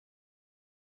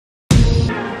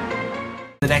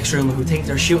the next room who think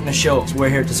they're shooting a show, so we're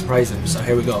here to surprise them. So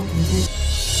here we go.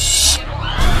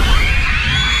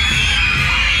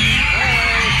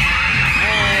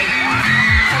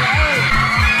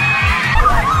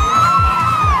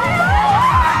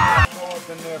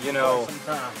 You know,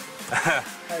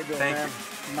 How you doing, thank man?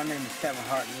 you. My name is Kevin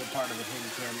Hart, and we're partner with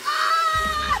Hidden Camera.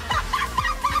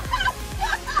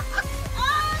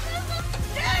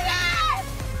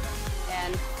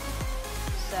 And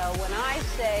so when I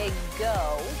say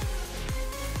go,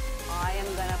 I am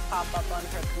going to pop up on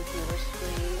her computer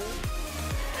screen.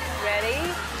 Ready?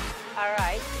 All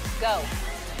right, go.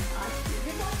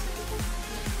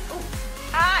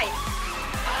 Hi.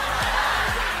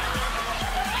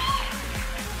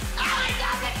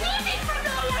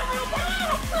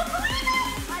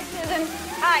 Hi, Susan.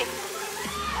 Hi.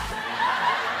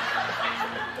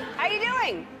 How you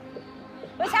doing?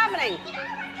 What's happening?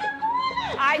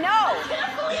 I know. I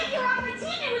can't believe you're on the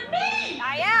TV with me!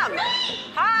 I am.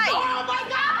 Hi. Oh my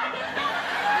God!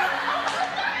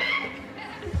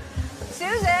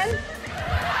 Susan.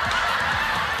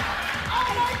 Oh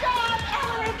my God,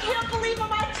 Ellen, I can't believe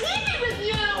I'm on TV with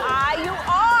you! You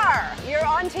are. You're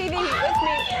on TV with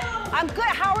me. I'm good.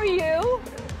 How are you?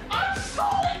 I'm so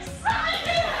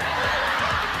excited!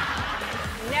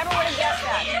 Never would have guessed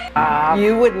that.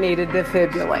 You would need a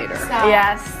defibrillator.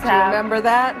 Yes. Do you remember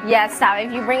that? Yes, stop.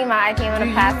 If you bring him out, I think I'm Do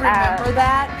gonna you pass out. remember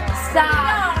that?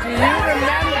 Stop. Do you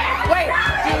remember? Wait,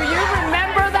 do you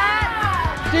remember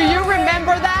that? Do you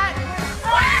remember that?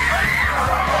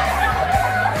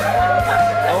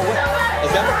 oh, what?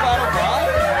 Is that the final boss?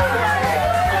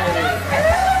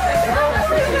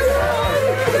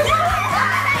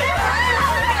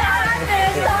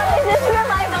 Is this real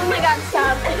life? Oh my God,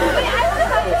 stop. Wait, I want to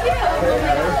talk to you.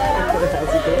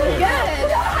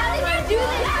 Good. How did you do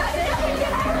this?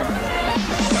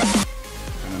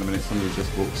 And in a minute, somebody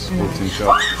just walks in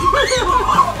shot.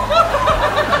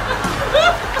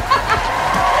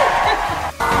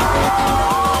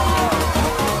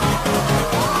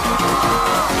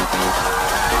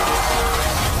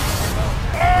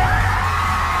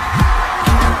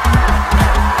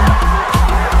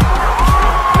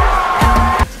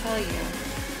 Tell you,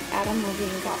 Adam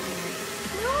Levine got married.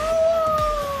 No!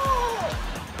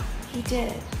 He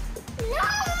did. No!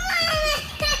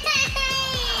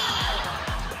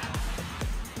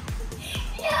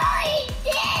 No, he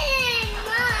didn't,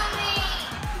 Mommy!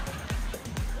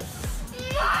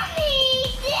 Mommy,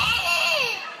 he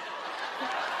didn't!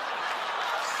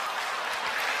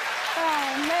 Oh,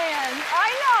 man. I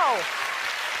know.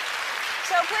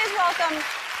 So please welcome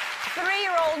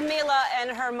 3-year-old Mila and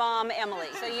her mom, Emily.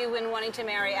 So you've been wanting to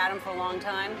marry Adam for a long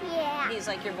time? Yeah. He's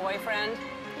like your boyfriend?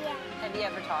 Yeah. Have you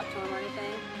ever talked to him or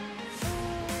anything?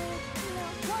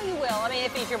 Well, you will. I mean,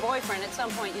 if he's your boyfriend, at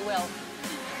some point you will.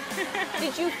 How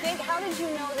did you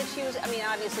know that she was, I mean,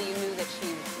 obviously you knew that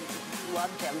she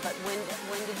loved him, but when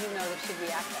did you know that she'd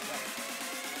react that way?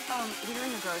 We were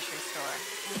in the grocery store,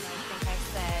 and I think I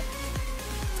said,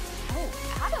 "Oh,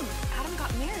 Adam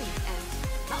got married," and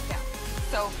meltdown.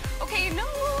 So, okay, no,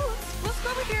 let's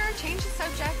go over here, change the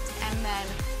subject, and then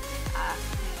I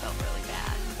felt really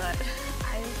bad, but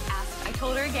I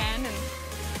told her again, and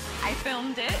I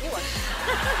filmed it. You were.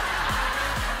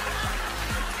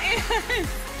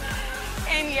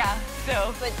 And yeah,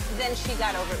 so. But then she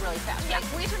got over it really fast, Yeah,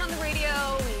 right? we turned on the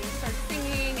radio, we started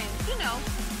singing, and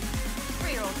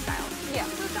 3-year-old style. Yeah.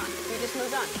 Moved on. You just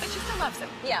moved on. But she still loves him.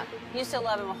 Yeah. You still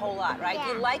love him a whole lot, right? Do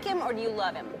you Yeah. like him or do you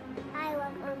love him? I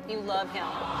love him. You love him.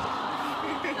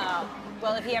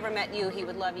 Well, if he ever met you, he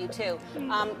would love you too.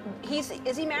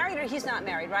 Is he married or he's not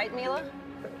married, right, Mila?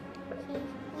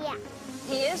 Yeah.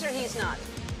 He is or he's not?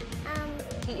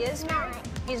 He is married? Not.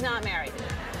 He's not married.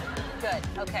 Good.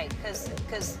 Okay.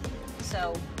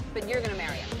 But you're gonna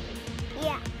marry him.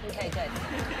 Yeah. Okay, good.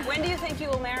 When do you think you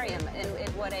will marry him? And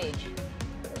at what age?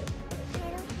 I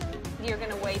don't know. You're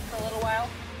gonna wait for a little while?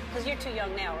 Because you're too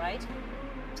young now, right?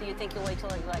 So you think you'll wait till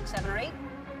like 7 or 8?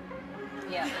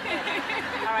 Yeah.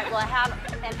 All right, well, I have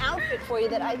an outfit for you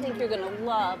that I think you're gonna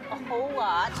love a whole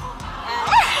lot. And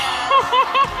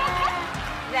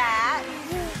that.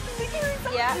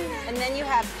 Yeah, and then you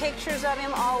have pictures of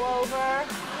him all over.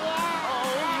 Yeah.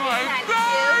 Oh my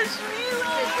gosh, it's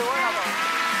adorable.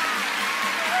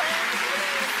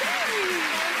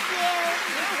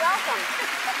 You're welcome.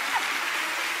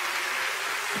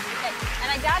 Okay, and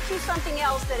I got you something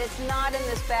else that it's not in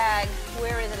this bag.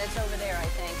 Where is it? It's over there, I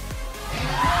think.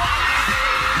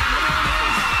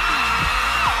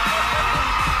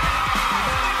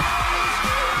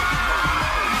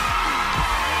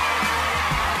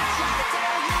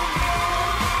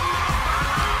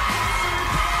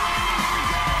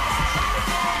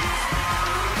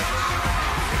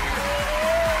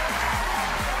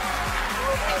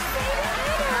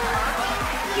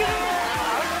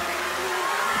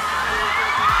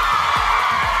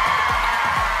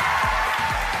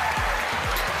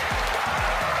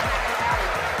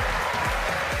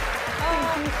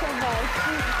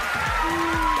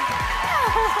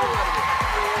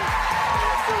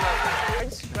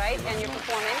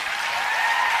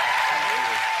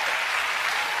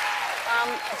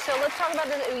 So let's talk about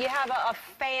this. You have a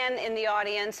fan in the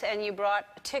audience, and you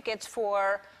brought tickets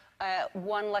for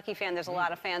one lucky fan. There's a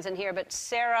lot of fans in here, but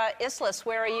Sarah Islis,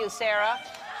 where are you, Sarah?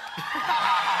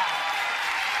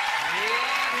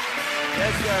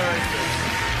 Yes, Sarah Islis.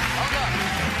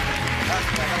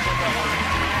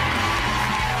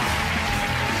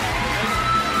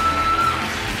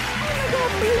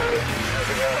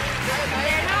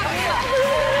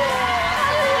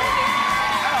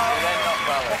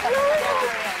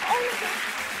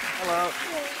 Hello.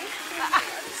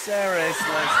 Sarah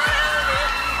Islis.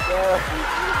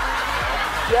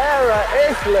 Sarah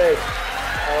Islis.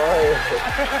 How are you?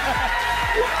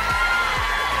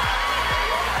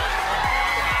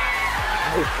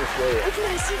 Nice to see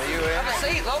you.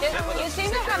 Are you in? You seem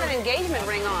to have an engagement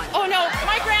ring on. Oh no,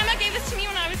 my grandma gave this to me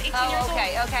when I was 18 years old.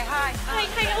 Okay, okay, hi. Hi,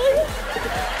 Ellen.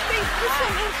 Thank you so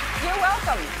much. You're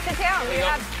welcome. Sit down.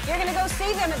 You're going to go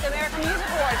see them at the American Music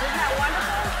Awards. Isn't that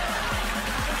wonderful?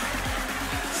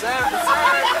 Sarah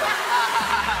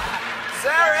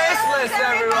Islis,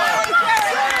 everyone.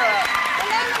 Sarah. The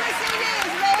name of the CD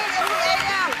is Made in the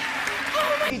AM.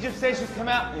 Egypt Station's come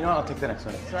out. You know, I'll take the next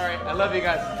one. Sorry, I love you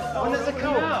guys. When does it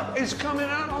come out? It's coming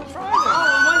out on Friday. Oh,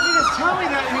 why don't you just tell me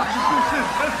that?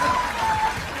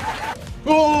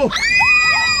 Oh!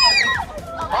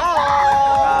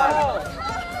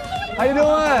 How you doing?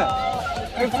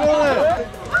 How you feeling?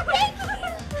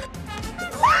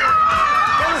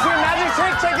 Can you see a magic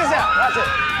trick? Check this out. Watch it.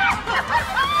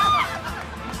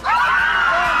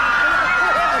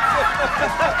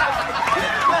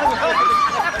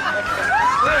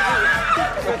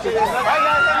 All right,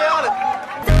 guys, let me on it.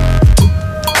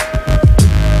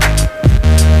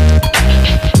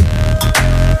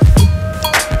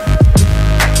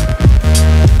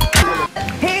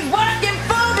 He's working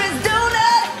for his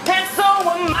donut, and so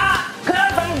am I,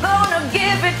 'cause I'm gonna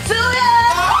give it to you.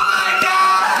 Oh my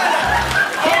God!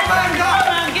 I'm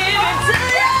gonna give it to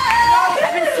you.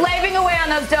 I've been slaving away on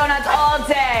those donuts all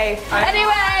day.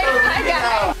 Anyway, hi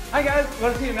guys. Hi, guys.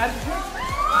 Want to see a magic trick?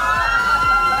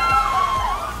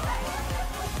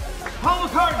 Paul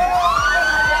McCartney.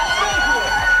 Thank you.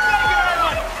 Thank you very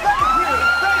much. Thank you.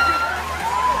 Thank you.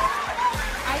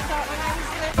 I thought when I was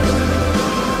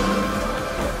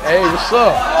Hey, what's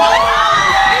up?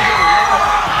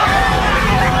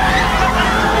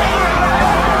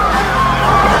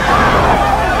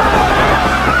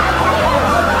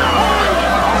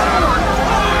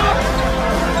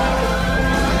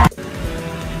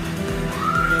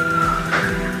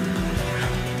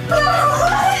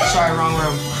 Sorry, wrong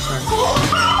room.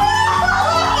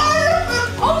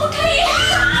 Okay.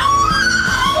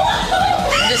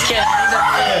 Just kidding.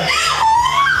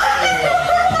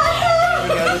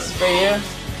 This is for you.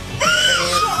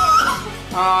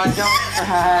 Oh, don't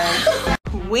cry.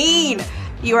 Queen,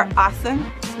 you are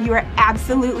awesome. You are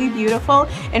absolutely beautiful.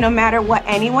 And no matter what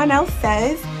anyone else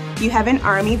says, you have an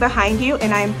army behind you,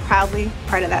 and I am proudly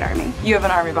part of that army. You have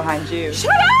an army behind you.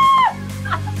 Shut up!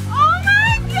 Oh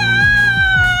my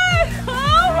God!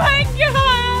 Oh my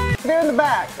God! They're in the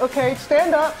back. Okay,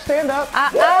 stand up, stand up.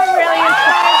 I'm really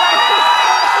inspired by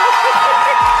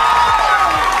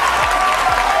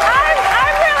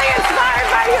I'm really inspired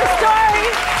by your story.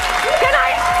 Can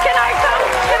I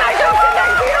come sit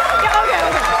next to you? Yeah, okay.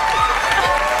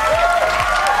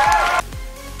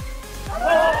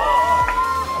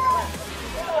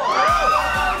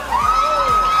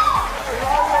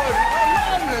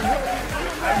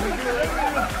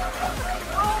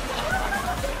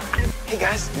 Hey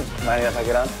guys, mind if I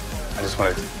get on? I just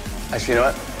wanted to. Actually, you know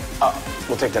what?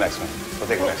 We'll take the next one. We'll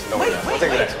take the next one. We'll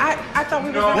take the next one. I thought we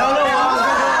were No, I was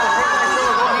going to do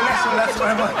it. We'll take the next one. That's what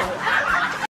I'm like.